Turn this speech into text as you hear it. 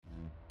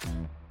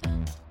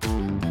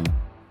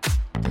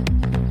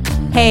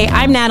Hey,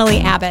 I'm Natalie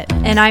Abbott.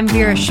 And I'm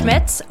Vera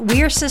Schmitz.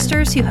 We are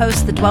sisters who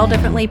host the Dwell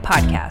Differently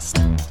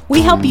podcast.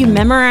 We help you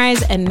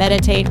memorize and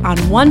meditate on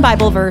one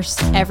Bible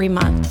verse every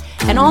month.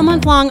 And all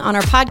month long on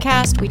our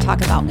podcast, we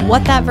talk about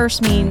what that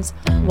verse means,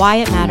 why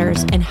it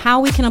matters, and how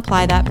we can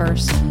apply that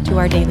verse to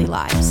our daily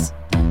lives.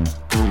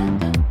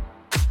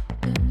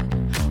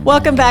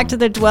 Welcome back to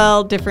the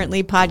Dwell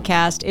Differently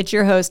podcast. It's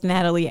your host,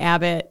 Natalie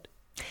Abbott.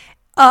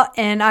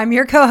 And I'm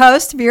your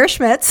co-host, Vera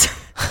Schmitz.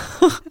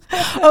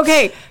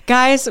 Okay,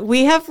 guys,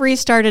 we have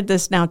restarted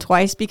this now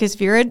twice because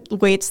Vera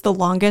waits the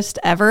longest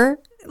ever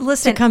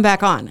to come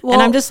back on. Well,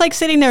 and I'm just like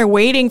sitting there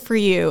waiting for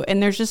you.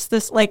 And there's just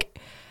this like,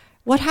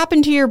 what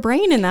happened to your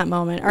brain in that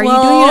moment? Are you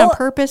doing it on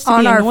purpose to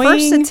be annoying? On our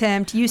first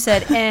attempt, you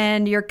said,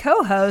 and your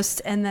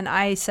co-host, and then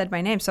I said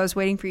my name. So I was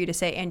waiting for you to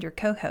say, and your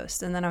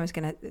co-host. And then I was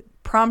going to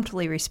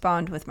promptly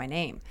respond with my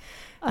name.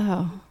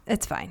 Oh.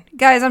 It's fine.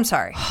 Guys, I'm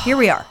sorry. Here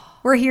we are.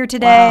 We're here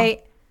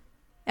today,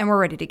 and we're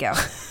ready to go.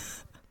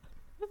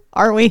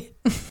 Are we?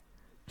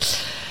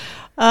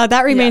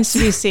 That remains to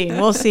be seen.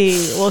 We'll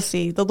see. We'll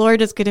see. The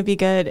Lord is going to be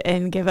good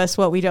and give us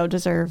what we don't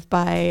deserve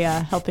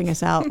by helping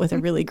us out with a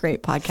really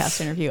great podcast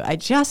interview. I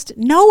just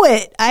know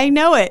it. I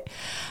know it.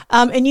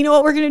 And you know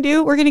what we're going to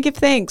do? We're going to give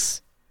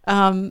thanks.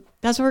 That's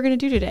what we're going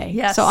to do today.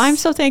 Yes. So I'm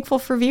so thankful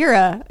for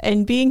Vera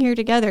and being here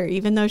together,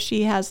 even though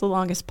she has the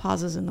longest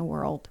pauses in the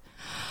world.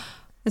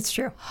 It's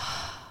true.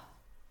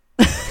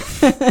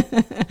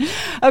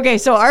 Okay,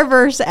 so our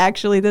verse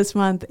actually this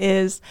month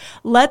is,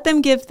 let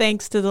them give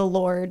thanks to the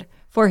Lord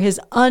for his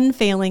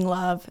unfailing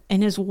love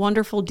and his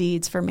wonderful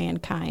deeds for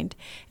mankind.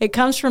 It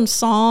comes from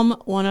Psalm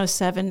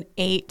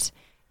 107:8.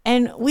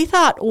 And we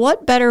thought,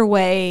 what better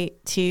way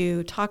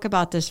to talk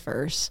about this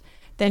verse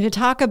than to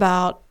talk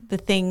about the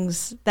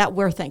things that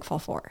we're thankful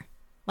for?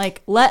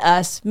 Like, let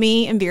us,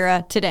 me and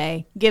Vera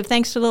today, give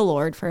thanks to the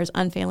Lord for his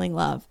unfailing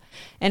love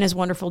and his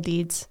wonderful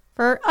deeds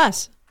for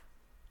us.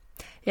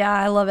 Yeah,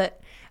 I love it.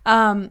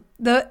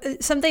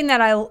 Something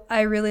that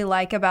I really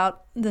like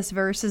about this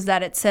verse is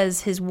that it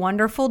says his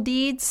wonderful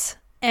deeds,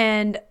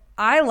 and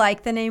I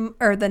like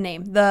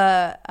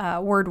the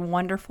word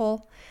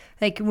wonderful.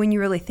 Like when you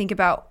really think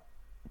about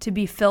to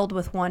be filled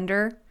with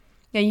wonder,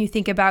 and you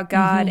think about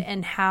God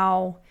and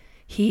how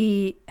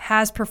he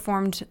has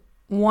performed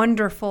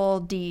wonderful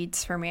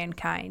deeds for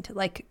mankind,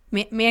 like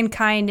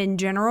mankind in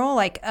general,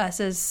 like us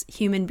as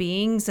human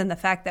beings, and the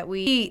fact that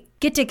we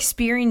get to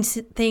experience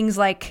things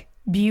like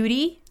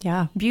beauty.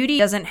 Yeah. Beauty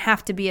doesn't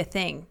have to be a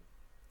thing.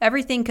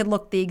 Everything could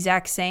look the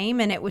exact same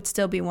and it would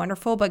still be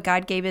wonderful, but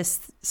God gave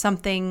us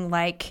something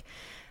like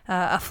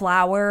a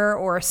flower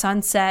or a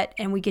sunset,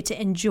 and we get to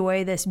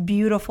enjoy this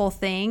beautiful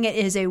thing. It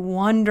is a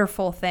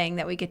wonderful thing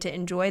that we get to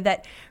enjoy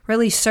that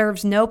really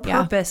serves no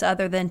purpose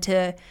other than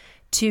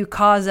to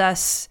cause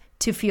us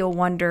to feel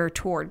wonder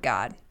toward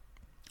God.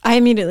 I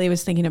immediately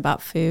was thinking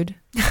about food.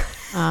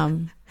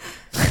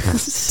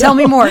 Tell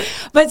me more.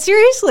 But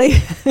seriously,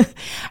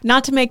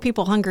 not to make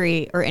people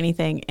hungry or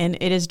anything. And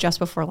it is just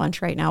before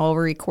lunch right now while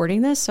we're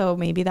recording this. So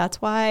maybe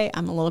that's why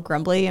I'm a little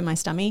grumbly in my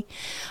stomach.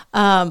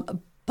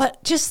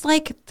 But just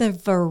like the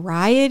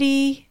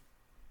variety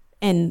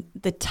and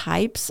the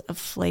types of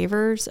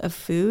flavors of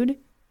food,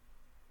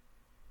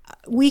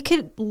 we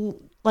could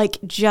like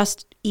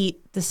just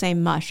eat the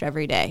same mush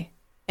every day.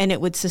 And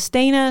it would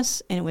sustain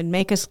us and it would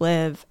make us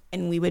live.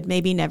 And we would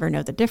maybe never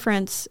know the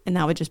difference. And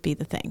that would just be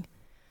the thing.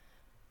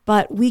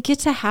 But we get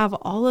to have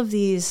all of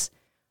these,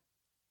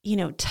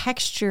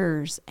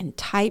 textures and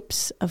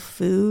types of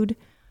food.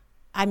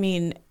 I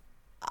mean,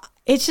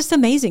 it's just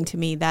amazing to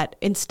me that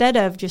instead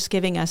of just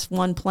giving us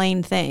one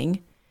plain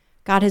thing,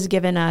 God has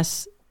given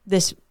us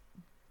this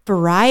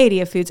variety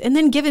of foods and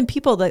then given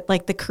people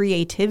the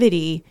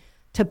creativity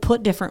to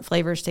put different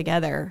flavors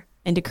together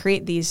and to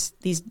create these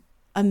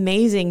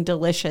amazing,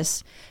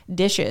 delicious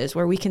dishes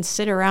where we can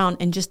sit around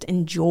and just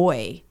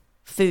enjoy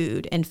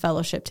food and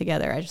fellowship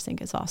together. I just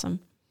think it's awesome.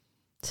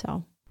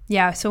 So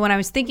when I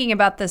was thinking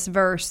about this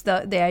verse,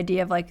 the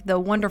idea of like the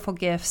wonderful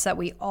gifts that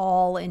we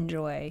all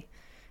enjoy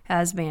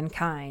as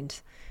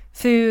mankind,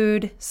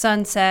 food,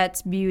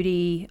 sunsets,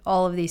 beauty,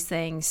 all of these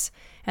things.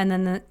 And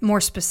then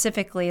more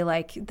specifically,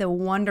 like the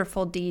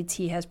wonderful deeds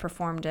he has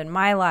performed in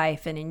my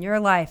life and in your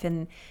life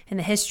and in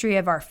the history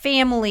of our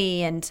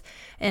family and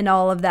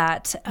all of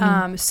that.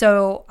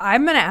 So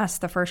I'm going to ask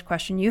the first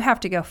question. You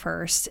have to go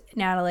first,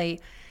 Natalie.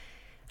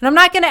 And I'm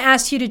not going to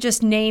ask you to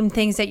just name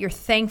things that you're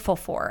thankful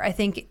for. I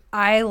think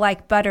I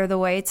like better the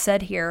way it's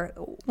said here.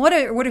 What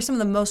are some of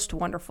the most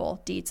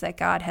wonderful deeds that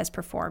God has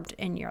performed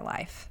in your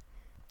life?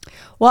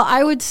 Well,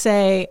 I would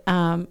say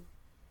I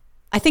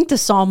think the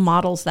Psalm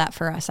models that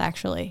for us,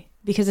 actually,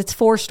 because it's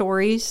 4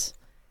 stories,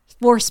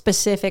 4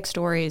 specific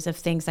stories of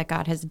things that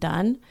God has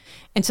done.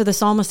 And so the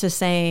psalmist is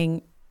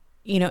saying,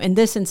 in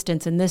this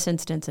instance, in this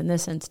instance, in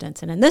this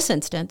instance, and in this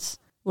instance,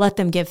 let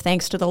them give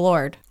thanks to the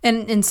Lord.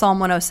 And in Psalm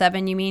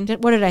 107, you mean?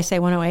 What did I say,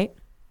 108?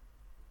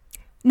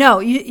 No,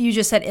 you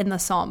just said in the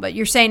psalm, but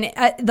you're saying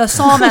the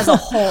psalm as a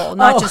whole,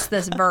 not just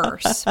this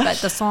verse, but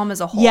the psalm as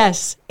a whole.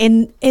 Yes.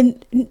 In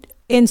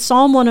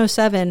Psalm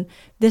 107,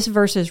 this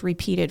verse is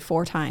repeated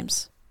 4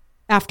 times.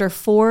 after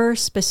 4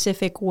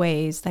 specific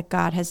ways that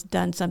God has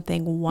done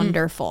something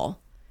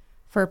wonderful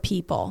for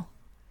people.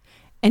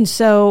 And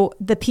so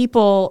the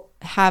people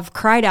have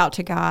cried out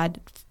to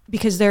God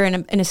because they're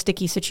in a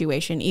sticky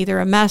situation, either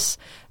a mess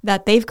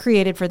that they've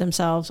created for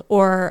themselves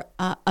or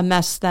a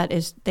mess that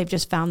they've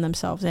just found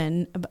themselves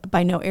in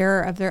by no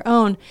error of their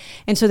own.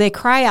 And so they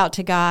cry out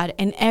to God,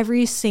 and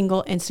every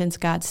single instance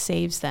God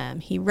saves them.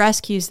 He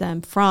rescues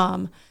them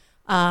from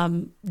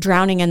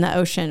drowning in the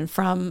ocean,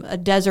 from a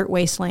desert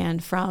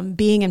wasteland, from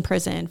being in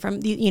prison,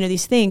 from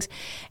these things.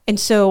 And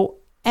so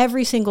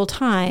every single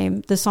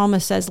time the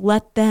psalmist says,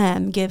 let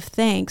them give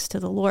thanks to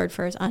the Lord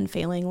for his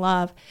unfailing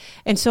love.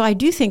 And so I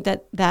do think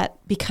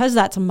that because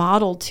that's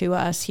modeled to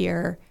us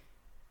here,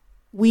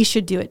 we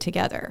should do it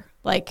together.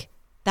 Like,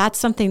 that's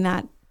something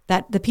that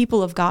the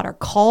people of God are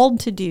called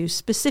to do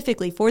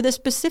specifically for the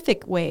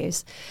specific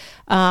ways.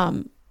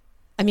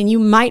 I mean, you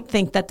might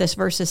think that this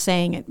verse is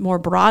saying it more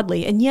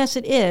broadly, and yes,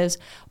 it is,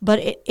 but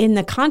in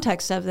the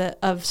context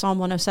of Psalm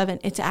 107,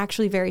 it's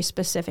actually very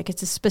specific.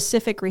 It's a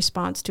specific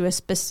response to a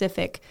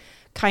specific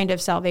kind of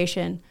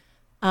salvation.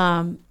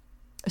 So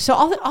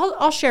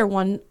I'll share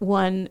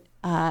one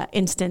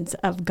instance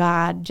of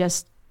God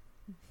just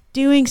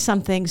doing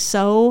something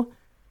so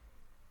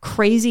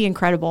crazy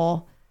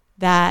incredible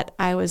that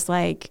I was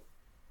like,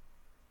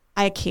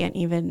 I can't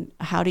even.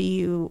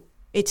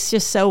 It's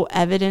just so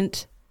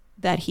evident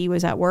that he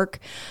was at work.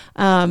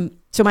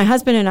 So my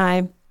husband and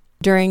I,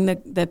 during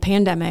the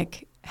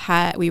pandemic,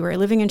 we were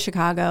living in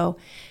Chicago,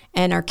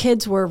 and our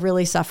kids were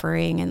really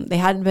suffering, and they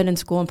hadn't been in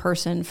school in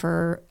person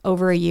for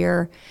over a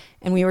year.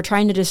 And we were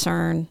trying to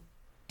discern,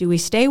 do we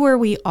stay where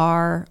we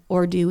are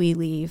or do we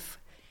leave?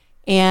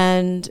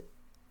 And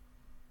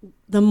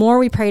the more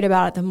we prayed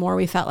about it, the more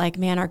we felt like,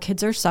 man, our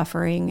kids are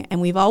suffering.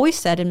 And we've always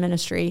said in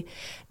ministry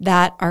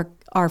that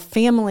our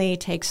family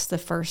takes the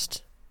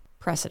first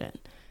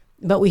precedent.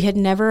 But we had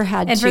never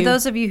had to. And for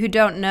those of you who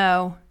don't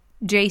know,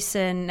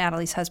 Jason,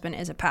 Natalie's husband,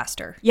 is a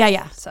pastor.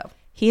 Yeah. So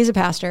he is a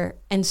pastor.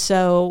 And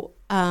so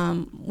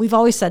we've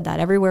always said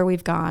that everywhere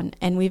we've gone.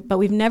 But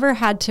we've never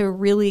had to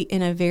really,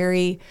 in a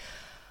very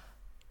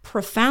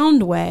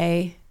profound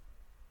way,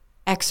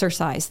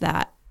 exercise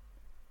that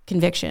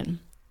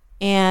conviction.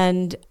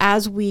 And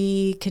as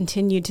we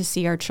continued to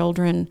see our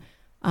children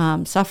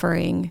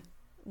suffering,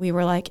 we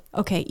were like,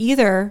 okay,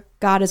 either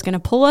God is going to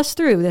pull us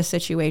through this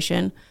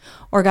situation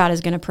or God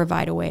is going to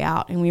provide a way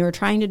out. And we were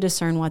trying to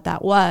discern what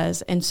that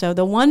was. And so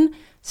the one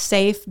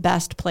safe,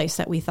 best place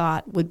that we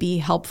thought would be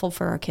helpful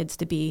for our kids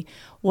to be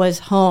was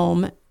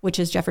home, which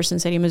is Jefferson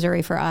City,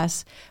 Missouri for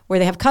us, where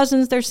they have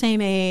cousins their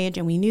same age.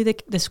 And we knew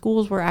that the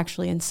schools were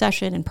actually in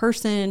session in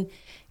person,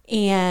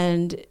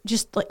 and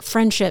just like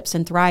friendships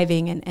and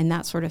thriving and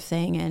that sort of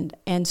thing.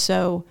 And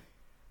so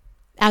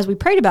as we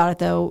prayed about it,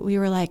 though, we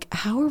were like,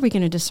 how are we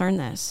going to discern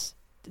this?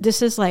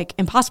 This is like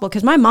impossible,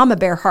 because my mama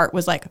bear heart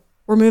was like,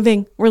 we're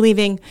moving, we're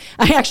leaving.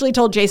 I actually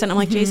told Jason, I'm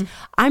like, Jason,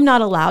 I'm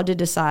not allowed to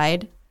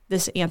decide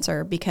this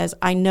answer because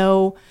I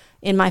know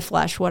in my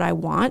flesh what I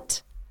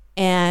want,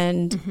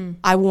 and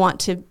I want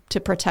to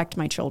protect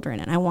my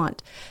children, and I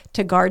want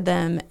to guard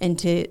them and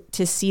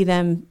to see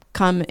them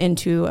come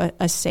into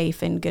a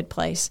safe and good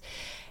place.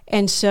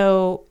 And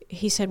so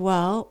he said,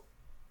 well,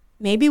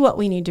 maybe what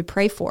we need to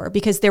pray for,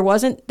 because there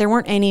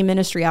weren't any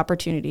ministry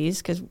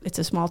opportunities because it's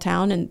a small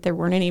town and there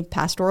weren't any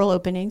pastoral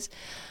openings.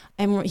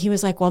 And he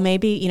was like, well,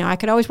 maybe, I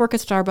could always work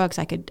at Starbucks.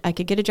 I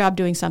could get a job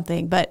doing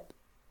something. But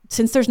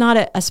since there's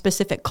not a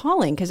specific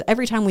calling, because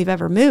every time we've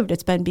ever moved,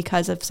 it's been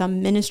because of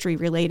some ministry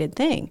related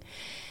thing.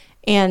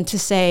 And to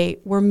say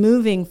we're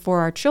moving for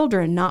our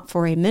children, not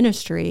for a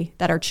ministry,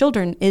 that our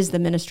children is the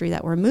ministry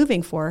that we're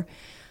moving for.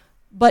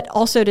 But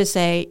also to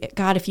say,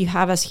 God, if you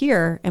have us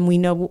here, and we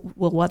know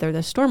we'll weather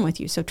the storm with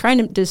you. So trying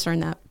to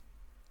discern that.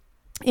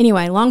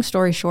 Anyway, long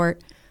story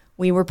short,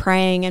 we were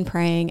praying and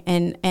praying,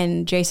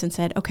 and Jason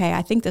said, okay,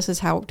 I think this is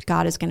how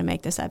God is going to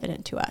make this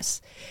evident to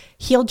us.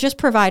 He'll just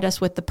provide us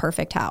with the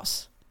perfect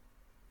house.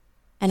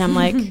 And I'm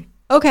like,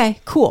 okay,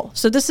 cool.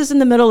 So this is in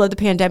the middle of the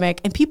pandemic,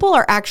 and people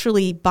are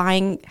actually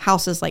buying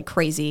houses like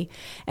crazy,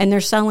 and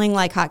they're selling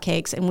like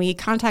hotcakes. And we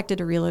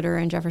contacted a realtor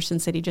in Jefferson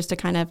City just to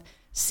kind of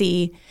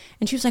see.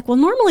 And she was like, well,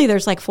 normally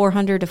there's like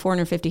 400 to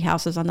 450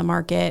 houses on the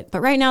market, but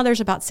right now there's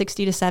about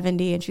 60 to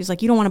 70. And she's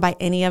like, you don't want to buy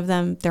any of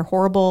them. They're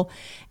horrible.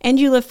 And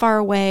you live far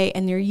away,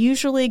 and they're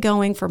usually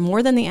going for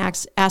more than the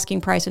asking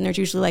price. And there's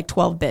usually like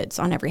 12 bids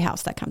on every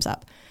house that comes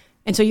up.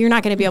 And so you're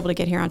not going to be able to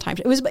get here on time.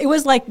 It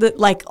was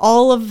like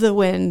all of the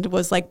wind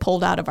was like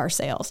pulled out of our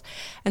sails.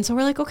 And so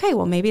we're like, okay,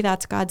 well, maybe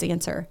that's God's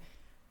answer.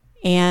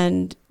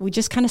 And we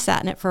just kind of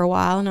sat in it for a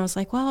while, and I was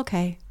like, well,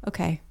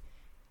 okay.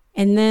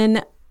 And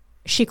then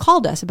she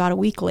called us about a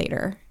week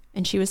later,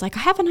 and she was like,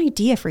 I have an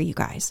idea for you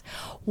guys.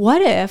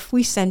 What if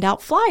we send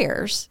out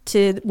flyers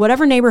to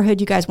whatever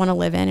neighborhood you guys want to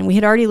live in? And we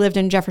had already lived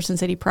in Jefferson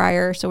City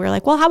prior. So we were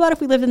like, well, how about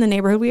if we lived in the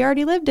neighborhood we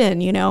already lived in,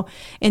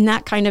 in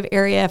that kind of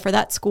area for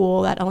that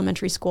school, that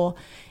elementary school.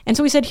 And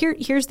so we said,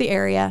 here's the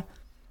area.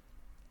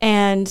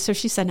 And so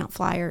she sent out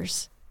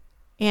flyers.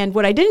 And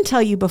what I didn't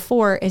tell you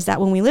before is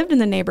that when we lived in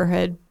the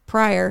neighborhood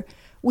prior,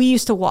 we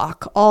used to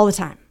walk all the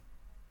time.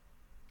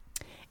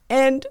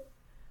 And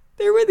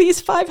there were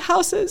these 5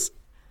 houses,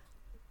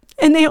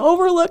 and they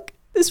overlook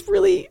this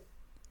really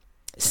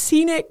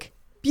scenic,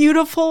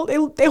 beautiful,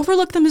 they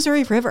overlook the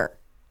Missouri River.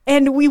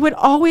 And we would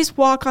always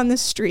walk on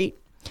this street.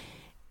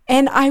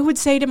 And I would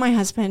say to my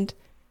husband,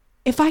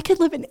 if I could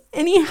live in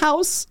any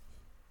house,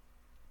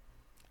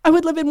 I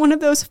would live in one of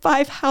those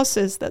 5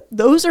 houses.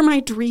 Those are my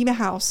dream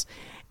house.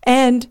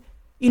 And,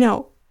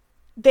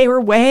 they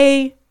were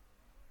way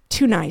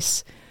too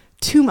nice,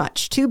 too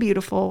much, too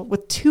beautiful,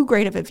 with too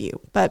great of a view.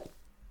 But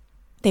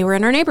they were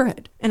in our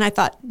neighborhood. And I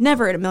thought,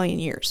 never in a million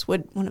years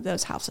would one of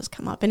those houses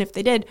come up. And if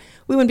they did,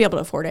 we wouldn't be able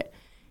to afford it.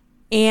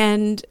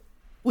 And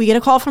we get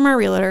a call from our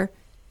realtor,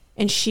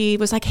 and she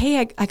was like,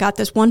 hey, I got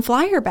this one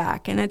flyer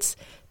back, and it's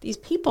these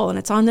people, and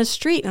it's on this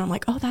street. And I'm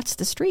like, oh, that's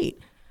the street.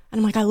 And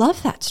I'm like, I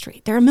love that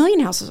street. There are a million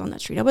houses on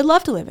that street I would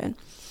love to live in.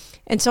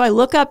 And so I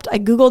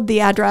Googled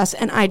the address,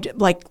 and I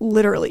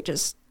literally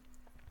just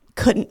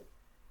couldn't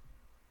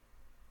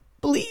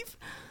believe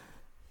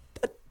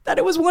that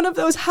it was one of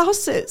those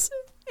houses.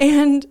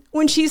 And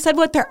when she said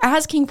what their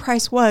asking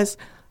price was,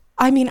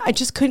 I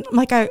just couldn't,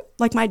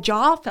 my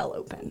jaw fell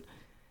open.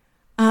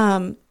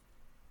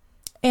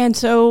 And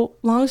so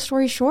long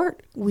story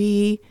short,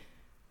 we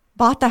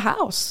bought the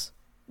house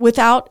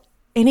without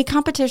any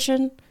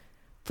competition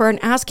for an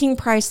asking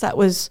price that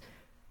was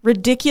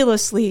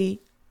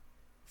ridiculously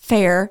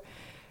fair.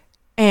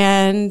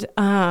 And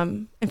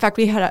in fact,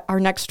 we had our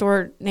next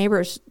door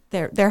neighbors,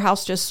 their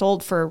house just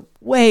sold for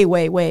way,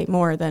 way, way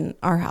more than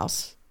our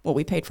house, what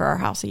we paid for our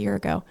house a year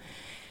ago.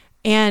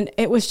 And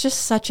it was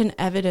just such an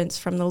evidence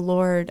from the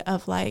Lord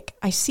of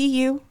I see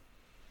you,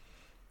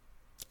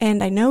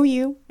 and I know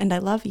you, and I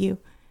love you.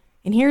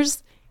 And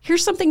here's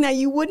something that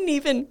you wouldn't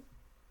even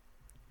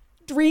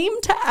dream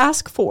to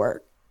ask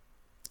for.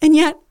 And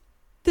yet,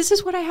 this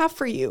is what I have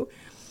for you.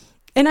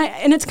 And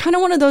it's kind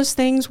of one of those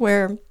things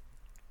where,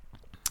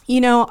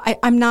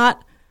 I'm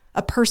not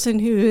a person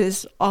who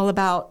is all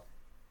about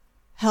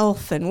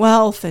health and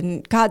wealth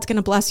and God's going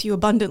to bless you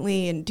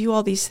abundantly and do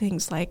all these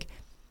things.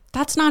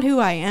 That's not who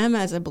I am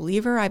as a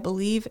believer. I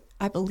believe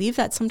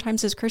that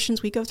sometimes as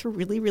Christians, we go through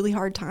really, really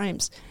hard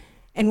times.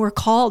 And we're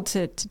called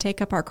to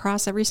take up our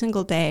cross every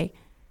single day.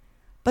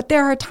 But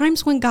there are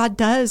times when God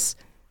does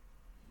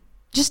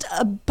just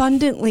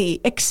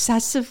abundantly,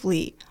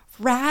 excessively,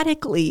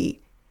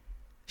 radically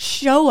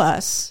show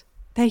us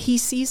that he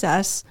sees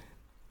us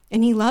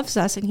and he loves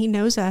us and he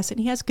knows us and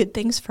he has good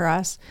things for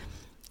us.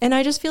 And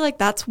I just feel like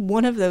that's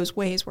one of those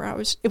ways where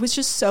it was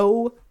just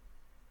so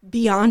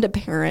beyond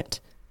apparent,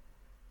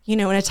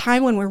 in a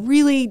time when we're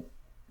really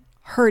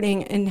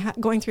hurting and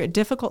going through a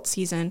difficult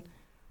season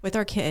with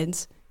our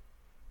kids.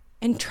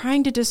 And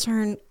trying to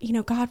discern,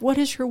 God, what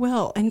is your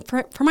will? And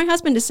for my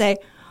husband to say,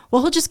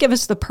 well, he'll just give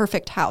us the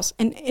perfect house.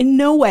 And in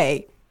no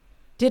way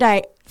did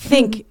I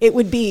think it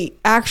would be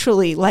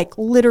actually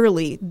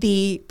literally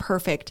the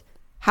perfect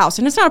house.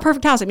 And it's not a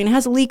perfect house. It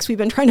has leaks we've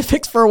been trying to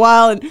fix for a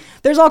while, and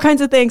there's all kinds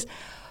of things.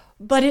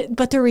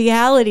 But the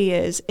reality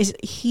is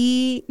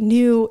he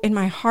knew in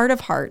my heart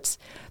of hearts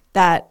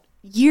that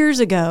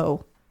years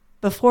ago,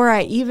 before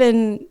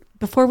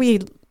we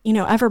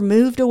ever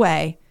moved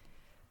away,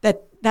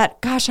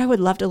 that, gosh, I would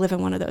love to live in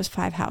one of those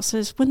 5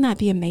 houses. Wouldn't that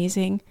be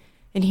amazing?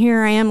 And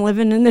here I am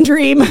living in the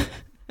dream.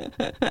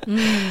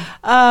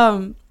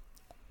 And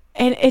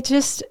it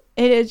just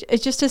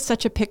is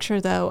such a picture,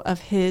 though,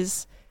 of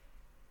his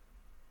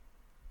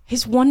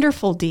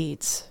wonderful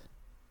deeds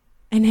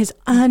and his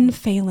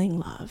unfailing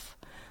love.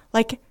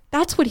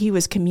 That's what he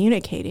was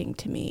communicating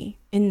to me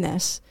in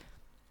this,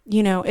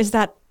 is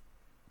that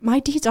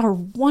my deeds are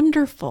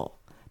wonderful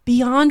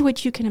beyond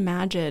what you can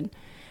imagine,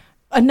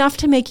 enough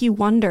to make you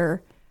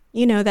wonder,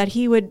 that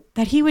he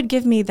would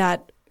give me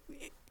that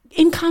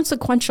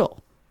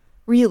inconsequential,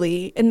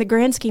 really, in the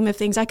grand scheme of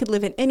things. I could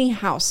live in any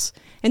house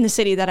in the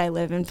city that I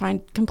live and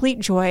find complete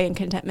joy and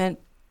contentment.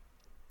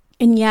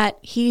 And yet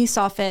he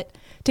saw fit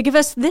to give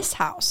us this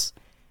house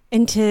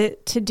and to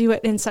do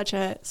it in such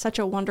a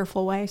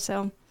wonderful way.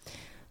 So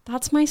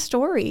that's my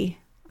story.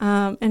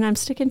 And I'm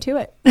sticking to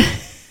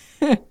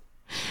it.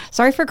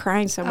 Sorry for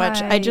crying so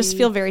much. I just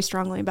feel very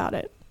strongly about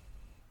it.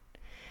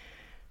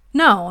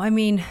 No,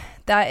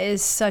 that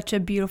is such a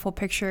beautiful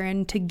picture.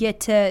 And to get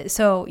to,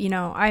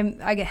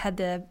 I had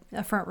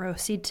a front row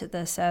seat to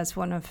this as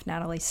one of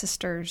Natalie's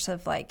sisters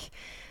of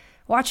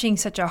watching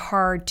such a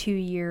hard 2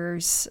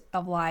 years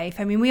of life.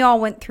 We all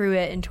went through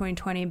it in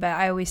 2020, but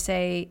I always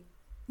say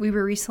we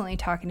were recently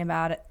talking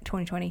about it,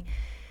 2020.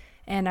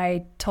 And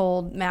I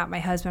told Matt, my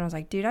husband, I was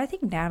like, dude, I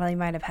think Natalie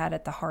might have had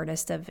it the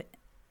hardest of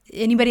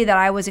anybody that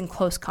I was in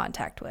close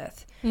contact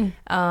with,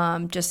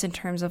 just in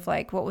terms of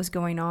what was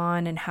going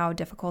on and how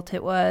difficult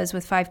it was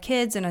with 5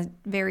 kids in a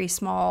very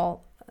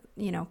small,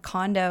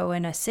 condo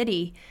in a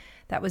city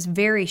that was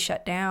very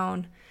shut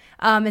down.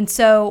 And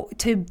so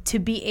to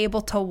be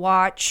able to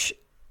watch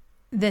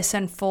this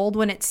unfold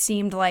when it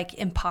seemed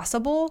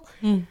impossible,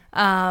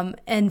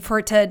 and for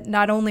it to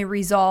not only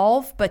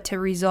resolve, but to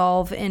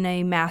resolve in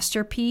a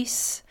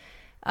masterpiece,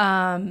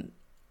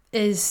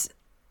 is,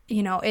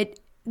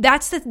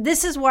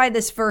 this is why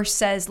this verse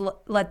says,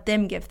 let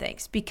them give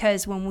thanks,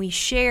 because when we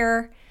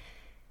share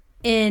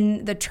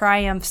in the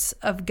triumphs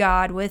of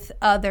God with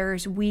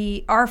others,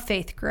 our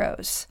faith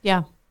grows.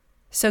 Yeah.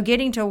 So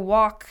getting to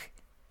walk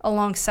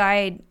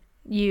alongside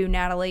you,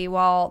 Natalie,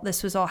 while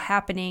this was all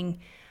happening,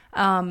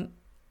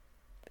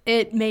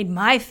 it made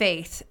my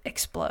faith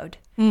explode.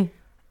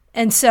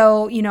 And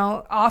so,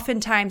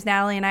 oftentimes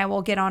Natalie and I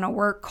will get on a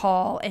work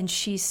call and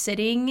she's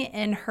sitting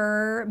in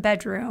her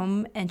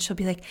bedroom and she'll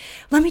be like,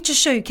 let me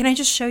just show you. Can I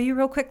just show you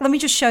real quick? Let me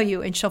just show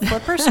you. And she'll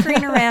flip her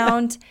screen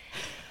around.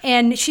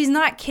 And she's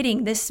not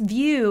kidding. This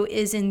view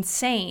is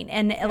insane.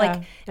 And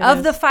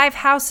of the 5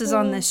 houses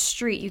on this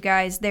street, you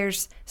guys,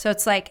 so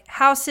it's like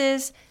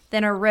houses,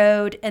 then a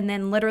road, and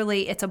then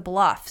literally it's a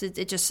bluff.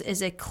 It just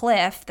is a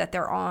cliff that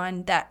they're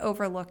on that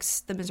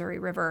overlooks the Missouri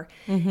River.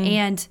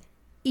 And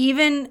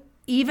even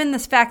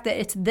this fact that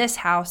it's this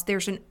house,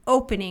 there's an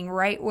opening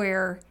right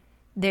where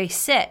they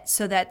sit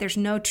so that there's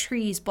no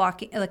trees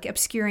blocking,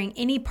 obscuring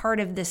any part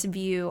of this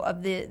view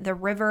of the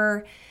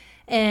river.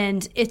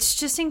 And it's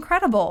just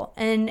incredible.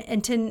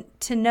 And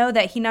to know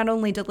that he not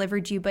only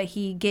delivered you, but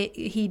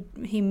he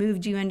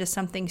moved you into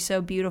something so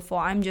beautiful.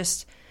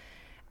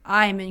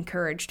 I'm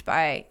encouraged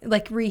by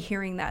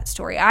rehearing that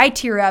story. I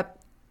tear up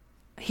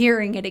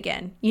hearing it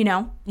again,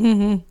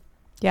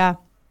 Yeah.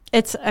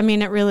 It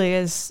really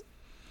is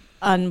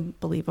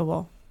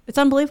unbelievable. It's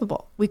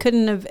unbelievable. We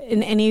couldn't have,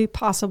 in any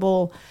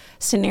possible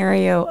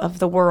scenario of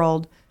the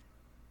world,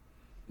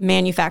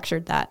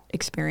 manufactured that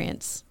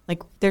experience.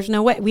 There's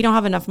no way. We don't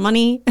have enough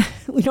money.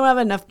 We don't have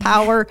enough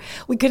power.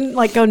 We couldn't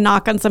go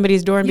knock on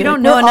somebody's door and be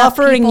like, we're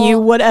offering you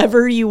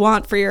whatever you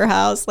want for your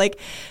house.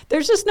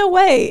 There's just no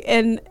way.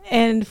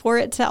 And for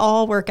it to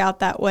all work out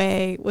that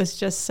way was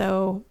just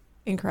so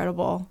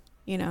incredible,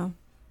 Yeah.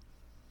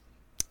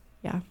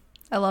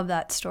 I love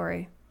that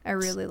story. I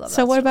really love that.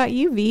 So what about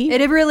you, V?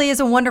 It really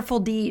is a wonderful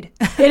deed.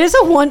 It is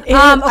okay.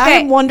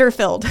 I'm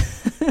wonder-filled.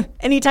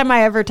 Anytime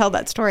I ever tell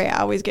that story, I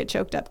always get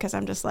choked up because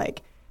I'm just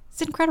like,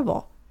 it's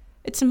incredible.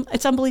 It's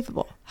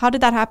unbelievable. How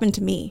did that happen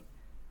to me,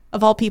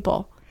 of all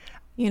people?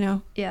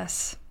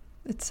 Yes,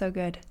 it's so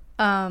good.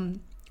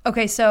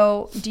 Okay,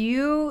 so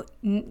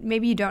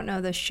maybe you don't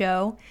know the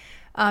show.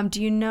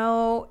 Do you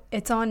know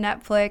it's on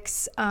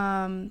Netflix?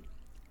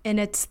 And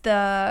it's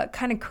the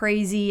kind of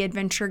crazy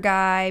adventure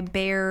guy,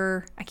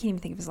 Bear. I can't even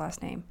think of his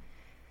last name.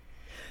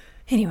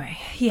 Anyway,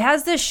 he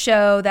has this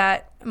show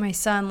that my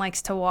son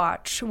likes to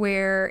watch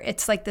where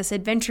it's like this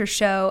adventure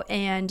show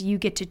and you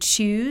get to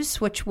choose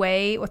what's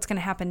going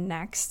to happen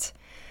next.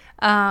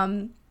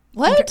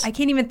 What? I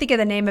can't even think of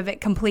the name of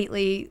it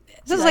completely.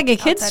 This is like a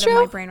kid's show?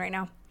 Of my brain right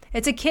now.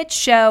 It's a kid's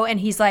show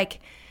and he's like,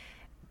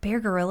 Bear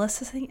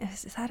Grylls, is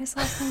that his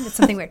last name? It's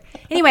something weird.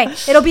 Anyway,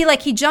 it'll be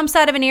like he jumps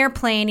out of an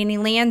airplane and he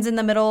lands in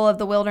the middle of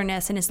the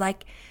wilderness and is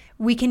like,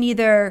 we can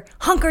either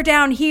hunker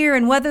down here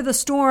and weather the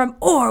storm,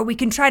 or we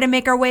can try to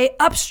make our way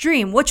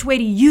upstream. Which way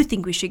do you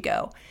think we should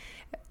go?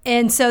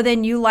 And so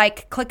then you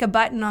click a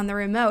button on the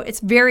remote. It's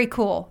very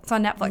cool. It's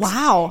on Netflix.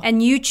 Wow.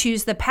 And you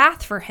choose the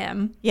path for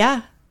him.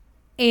 Yeah.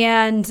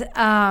 And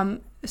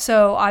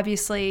so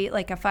obviously, a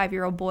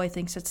 5-year-old boy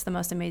thinks it's the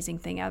most amazing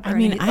thing ever. I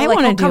mean, and I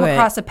want to do it.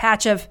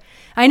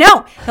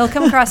 He'll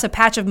come across a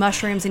patch of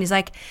mushrooms and he's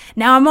like,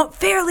 now I'm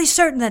fairly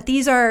certain that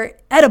these are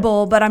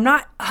edible, but I'm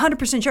not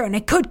 100% sure. And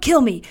it could kill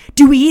me.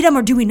 Do we eat them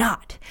or do we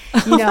not?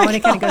 And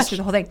it kind of goes through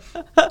the whole thing.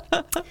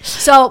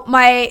 So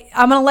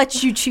I'm going to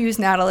let you choose,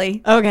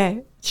 Natalie.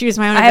 Okay. Choose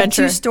my own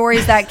adventure. I have 2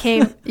 stories that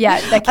came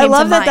I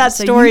love that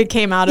story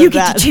came out of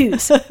that. You get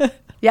to choose.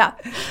 Yeah.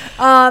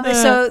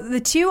 So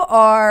the 2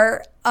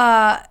 are,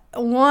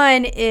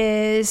 one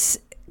is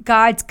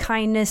God's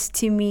kindness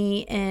to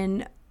me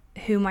in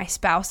who my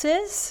spouse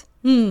is,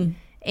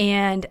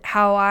 and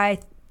how I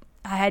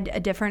had a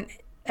different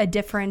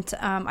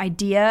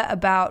idea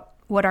about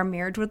what our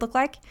marriage would look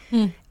like.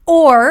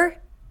 Or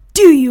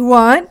do you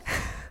want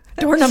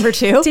door number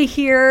 2 to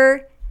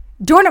hear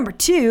door number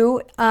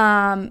 2?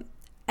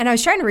 And I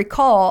was trying to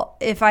recall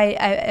if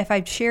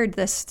I shared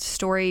this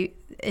story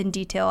in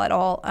detail at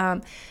all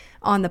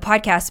on the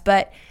podcast,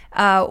 but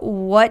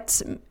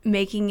what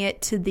making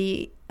it to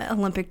the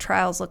Olympic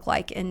trials look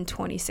like in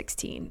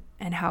 2016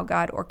 and how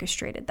God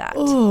orchestrated that.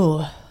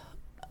 Ooh.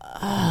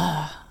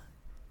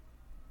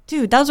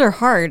 Dude, those are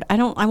hard. I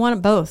want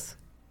it both.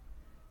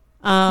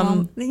 There's I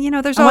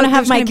want to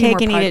have my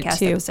cake and eat it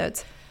too.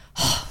 Episodes.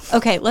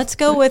 Okay, let's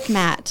go with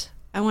Matt.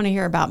 I want to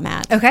hear about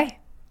Matt. Okay.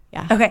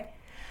 Yeah. Okay.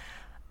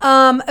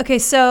 Okay,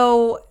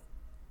 so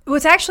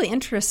what's actually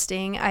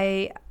interesting,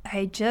 I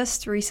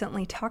just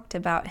recently talked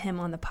about him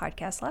on the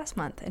podcast last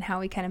month and how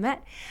we kind of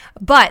met.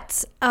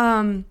 But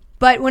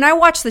when I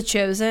watch The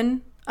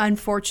Chosen,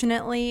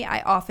 unfortunately,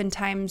 I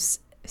oftentimes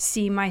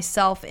see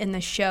myself in the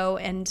show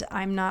and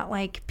I'm not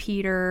like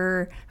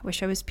Peter. I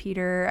wish I was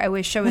Peter. I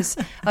wish I was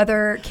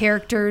other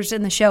characters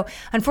in the show.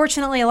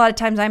 Unfortunately, a lot of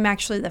times I'm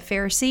actually the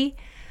Pharisee.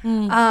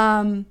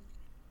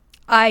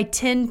 I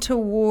tend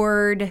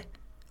toward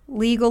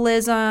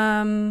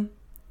legalism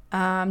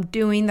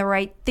doing the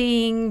right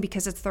thing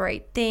because it's the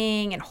right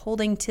thing and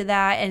holding to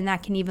that. And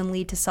that can even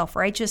lead to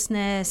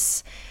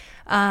self-righteousness.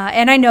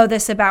 And I know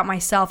this about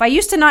myself. I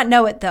used to not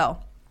know it, though.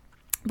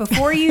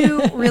 Before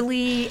you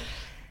really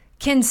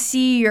can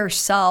see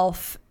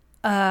yourself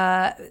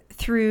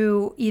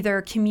through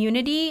either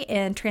community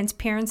and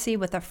transparency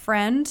with a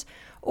friend,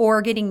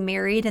 or getting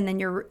married and then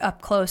you're up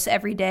close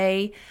every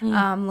day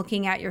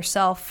looking at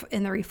yourself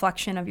in the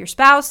reflection of your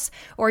spouse,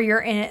 or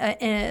you're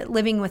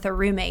living with a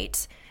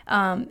roommate.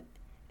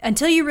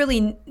 Until you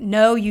really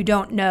know, you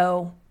don't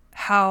know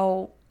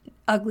how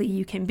ugly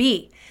you can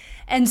be.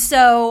 And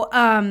so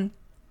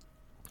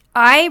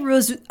I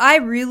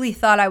really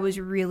thought I was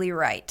really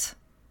right.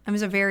 I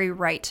was a very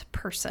right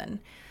person.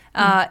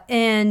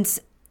 And,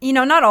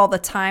 not all the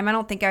time. I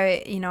don't think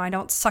I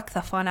don't suck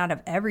the fun out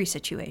of every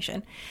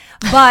situation.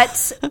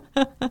 But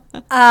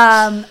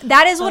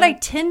that is what I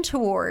tend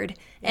toward.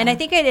 And I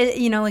think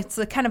it's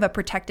a kind of a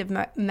protective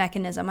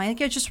mechanism. I think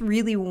I just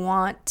really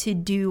want to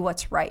do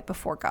what's right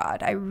before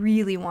God. I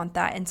really want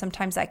that. And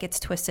sometimes that gets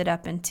twisted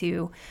up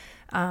into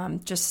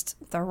just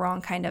the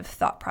wrong kind of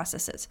thought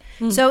processes.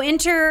 So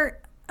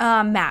enter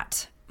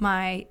Matt,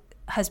 my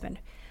husband.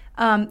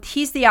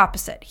 He's the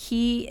opposite.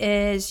 He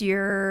is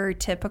your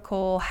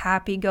typical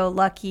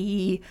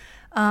happy-go-lucky,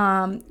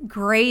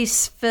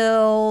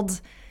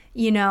 grace-filled,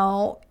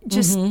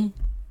 just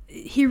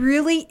he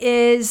really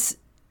is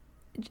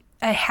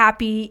a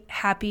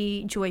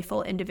happy,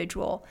 joyful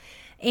individual.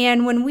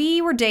 And when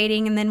we were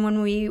dating and then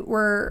when we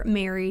were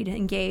married,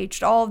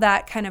 engaged, all of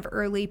that kind of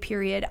early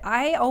period,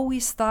 I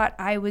always thought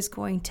I was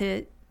going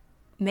to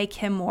make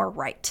him more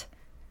right.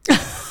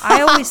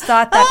 I always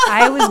thought that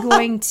I was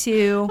going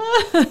to,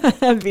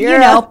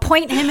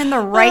 point him in the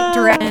right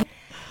direction,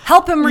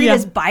 help him read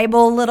his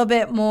Bible a little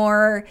bit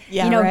more,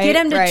 get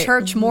him to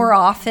church more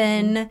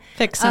often.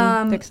 Fix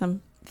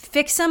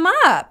him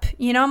up.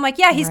 I'm like,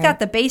 he's got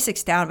the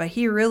basics down, but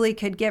he really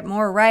could get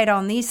more right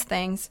on these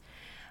things.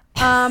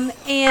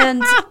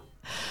 And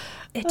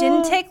it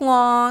didn't take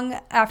long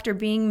after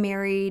being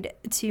married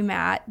to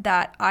Matt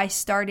that I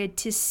started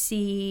to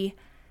see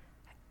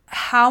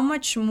how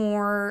much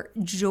more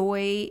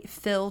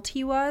joy-filled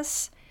he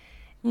was,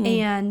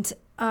 and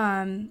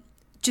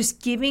just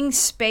giving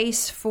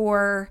space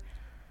for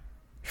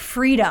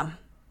freedom.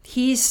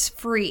 He's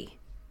free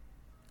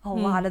a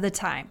lot of the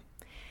time.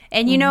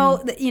 And,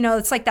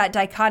 it's like that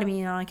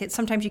dichotomy,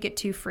 sometimes you get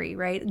too free,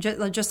 right?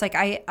 Just like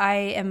I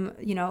am,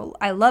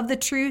 I love the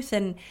truth,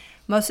 and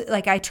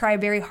I try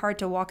very hard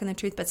to walk in the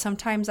truth, but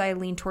sometimes I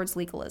lean towards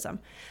legalism.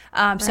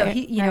 So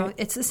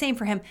it's the same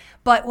for him.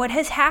 But what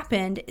has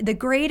happened, the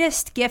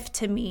greatest gift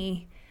to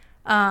me,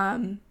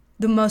 the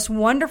most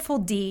wonderful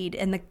deed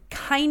and the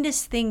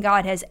kindest thing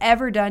God has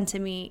ever done to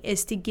me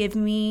is to give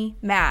me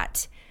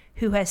Matt,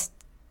 who has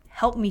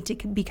helped me to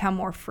become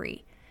more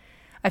free.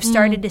 I've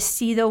started to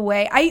see the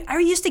way I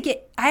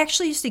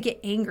actually used to get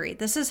angry.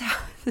 This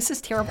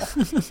is terrible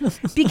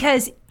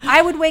because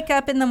I would wake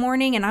up in the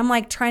morning and I'm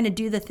like trying to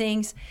do the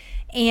things,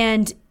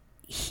 and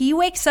he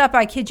wakes up,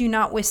 I kid you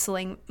not,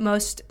 whistling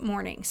most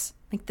mornings.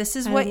 Like, this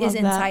is what is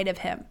inside of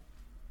him.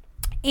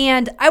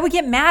 And I would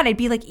get mad. I'd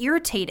be like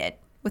irritated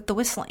with the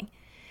whistling.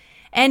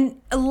 And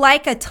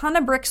like a ton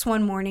of bricks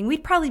one morning,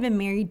 we'd probably been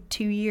married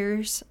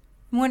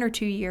 1 or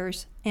 2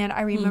 years. And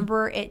I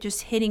remember it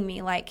just hitting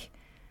me like,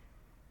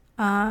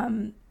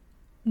 no,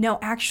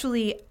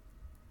 actually,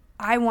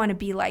 I want to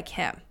be like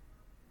him.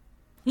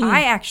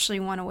 I actually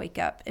want to wake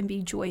up and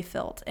be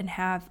joy-filled and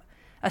have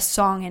a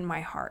song in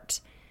my heart.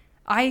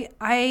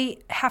 I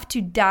have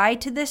to die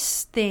to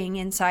this thing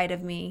inside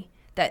of me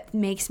that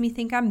makes me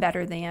think I'm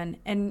better than,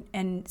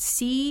 and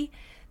see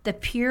the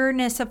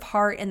pureness of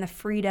heart and the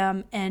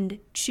freedom, and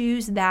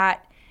choose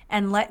that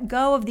and let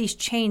go of these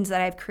chains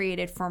that I've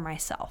created for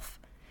myself.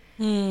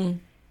 And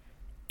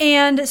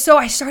so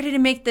I started to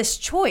make this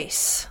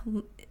choice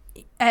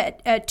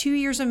at 2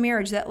 years of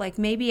marriage that like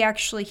maybe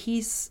actually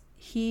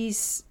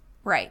he's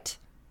right.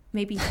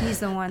 Maybe he's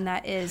the one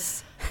that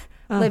is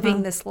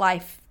living this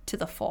life to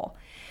the full.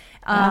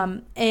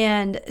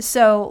 And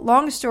so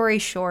long story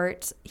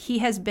short, he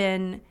has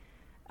been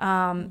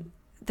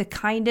the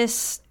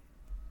kindest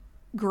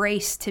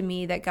grace to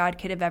me that God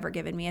could have ever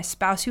given me. A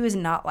spouse who is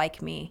not like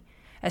me.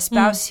 A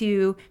spouse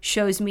who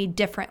shows me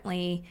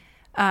differently,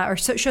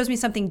 shows me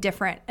something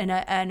different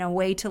and a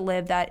way to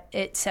live that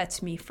it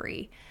sets me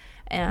free.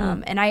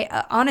 And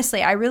I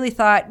honestly, I really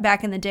thought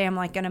back in the day, I'm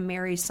like going to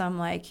marry some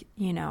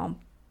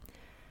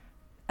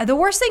the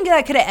worst thing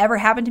that could have ever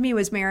happened to me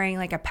was marrying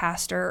like a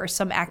pastor or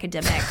some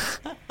academic.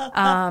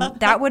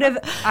 I would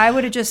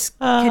have just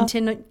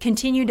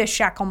continued to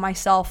shackle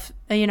myself,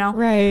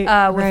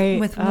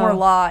 with more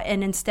law.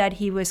 And instead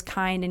he was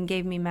kind and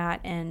gave me Matt.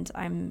 And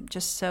I'm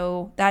just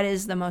that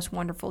is the most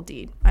wonderful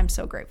deed. I'm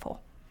so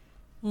grateful.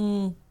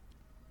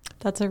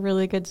 That's a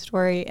really good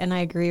story. And I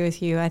agree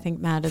with you. I think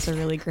Matt is a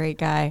really great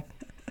guy.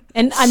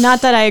 And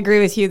not that I agree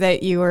with you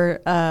that you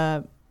were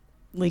a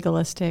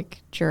legalistic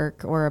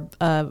jerk or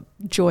a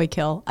joy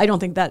kill. I don't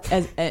think that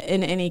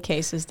in any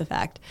case is the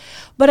fact.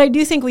 But I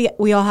do think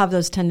we all have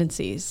those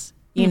tendencies.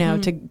 you know,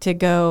 to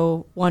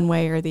go one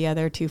way or the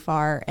other too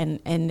far. And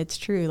it's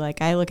true.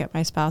 Like, I look at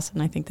my spouse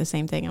and I think the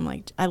same thing. I'm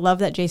like, I love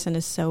that Jason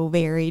is so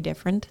very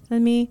different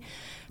than me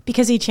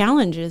because he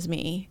challenges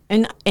me,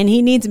 and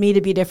he needs me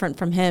to be different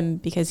from him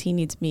because he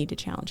needs me to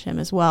challenge him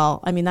as well.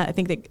 I mean, I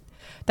think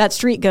that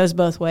street goes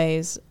both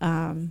ways.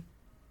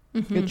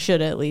 It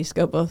should at least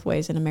go both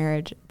ways in a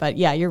marriage. But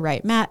yeah, you're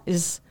right. Matt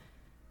is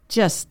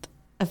just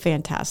a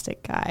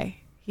fantastic guy.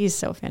 He's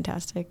so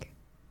fantastic.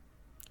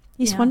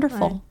 He's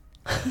wonderful.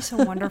 He's so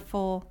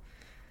wonderful.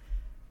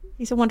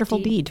 He's a wonderful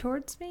deed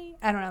towards me.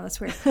 I don't know. That's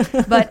weird.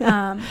 But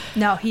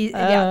no,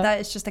 that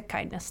is just a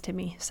kindness to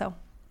me. So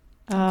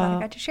I'm glad I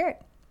got to share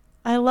it.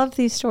 I love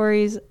these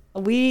stories.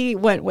 We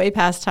went way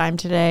past time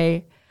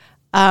today.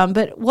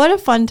 But what a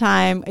fun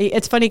time.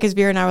 It's funny because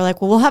Vera and I were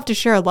like, well, we'll have to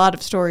share a lot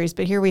of stories,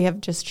 but here we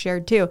have just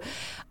shared two.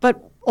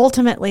 But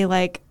ultimately,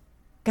 like,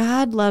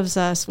 God loves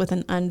us with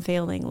an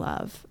unfailing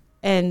love,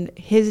 and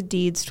his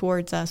deeds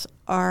towards us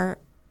are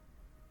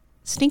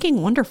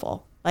stinking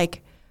wonderful,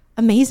 like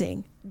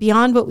amazing,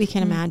 beyond what we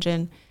can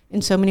imagine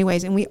in so many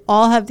ways. And we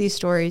all have these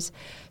stories.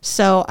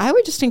 So I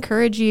would just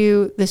encourage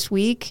you this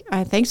week,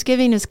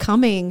 Thanksgiving is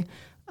coming,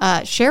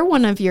 share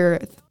one of your...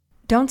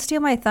 Don't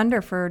steal my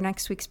thunder for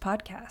next week's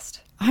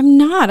podcast. I'm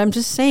not. I'm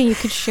just saying you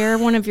could share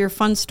one of your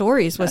fun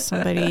stories with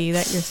somebody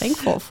that you're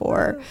thankful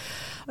for.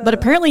 But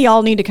apparently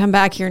y'all need to come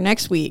back here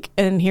next week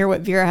and hear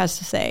what Vera has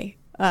to say,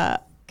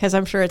 because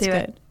I'm sure it's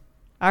good.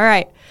 All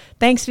right.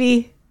 Thanks,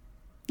 V.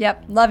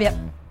 Yep. Love you.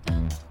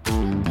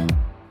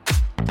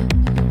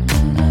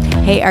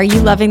 Hey, are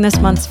you loving this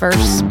month's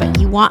verse, but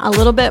you want a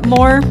little bit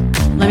more?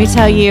 Let me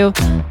tell you,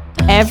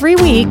 every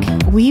week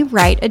we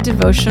write a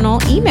devotional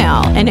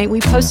email, and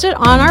we post it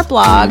on our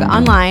blog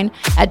online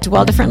at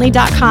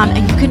dwelldifferently.com.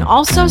 And you can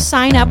also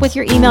sign up with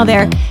your email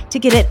there to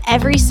get it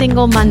every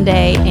single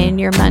Monday in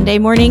your Monday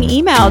morning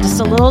email,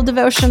 just a little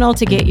devotional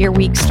to get your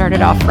week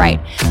started off right.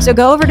 So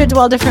go over to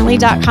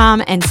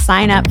dwelldifferently.com and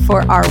sign up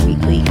for our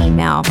weekly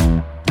email.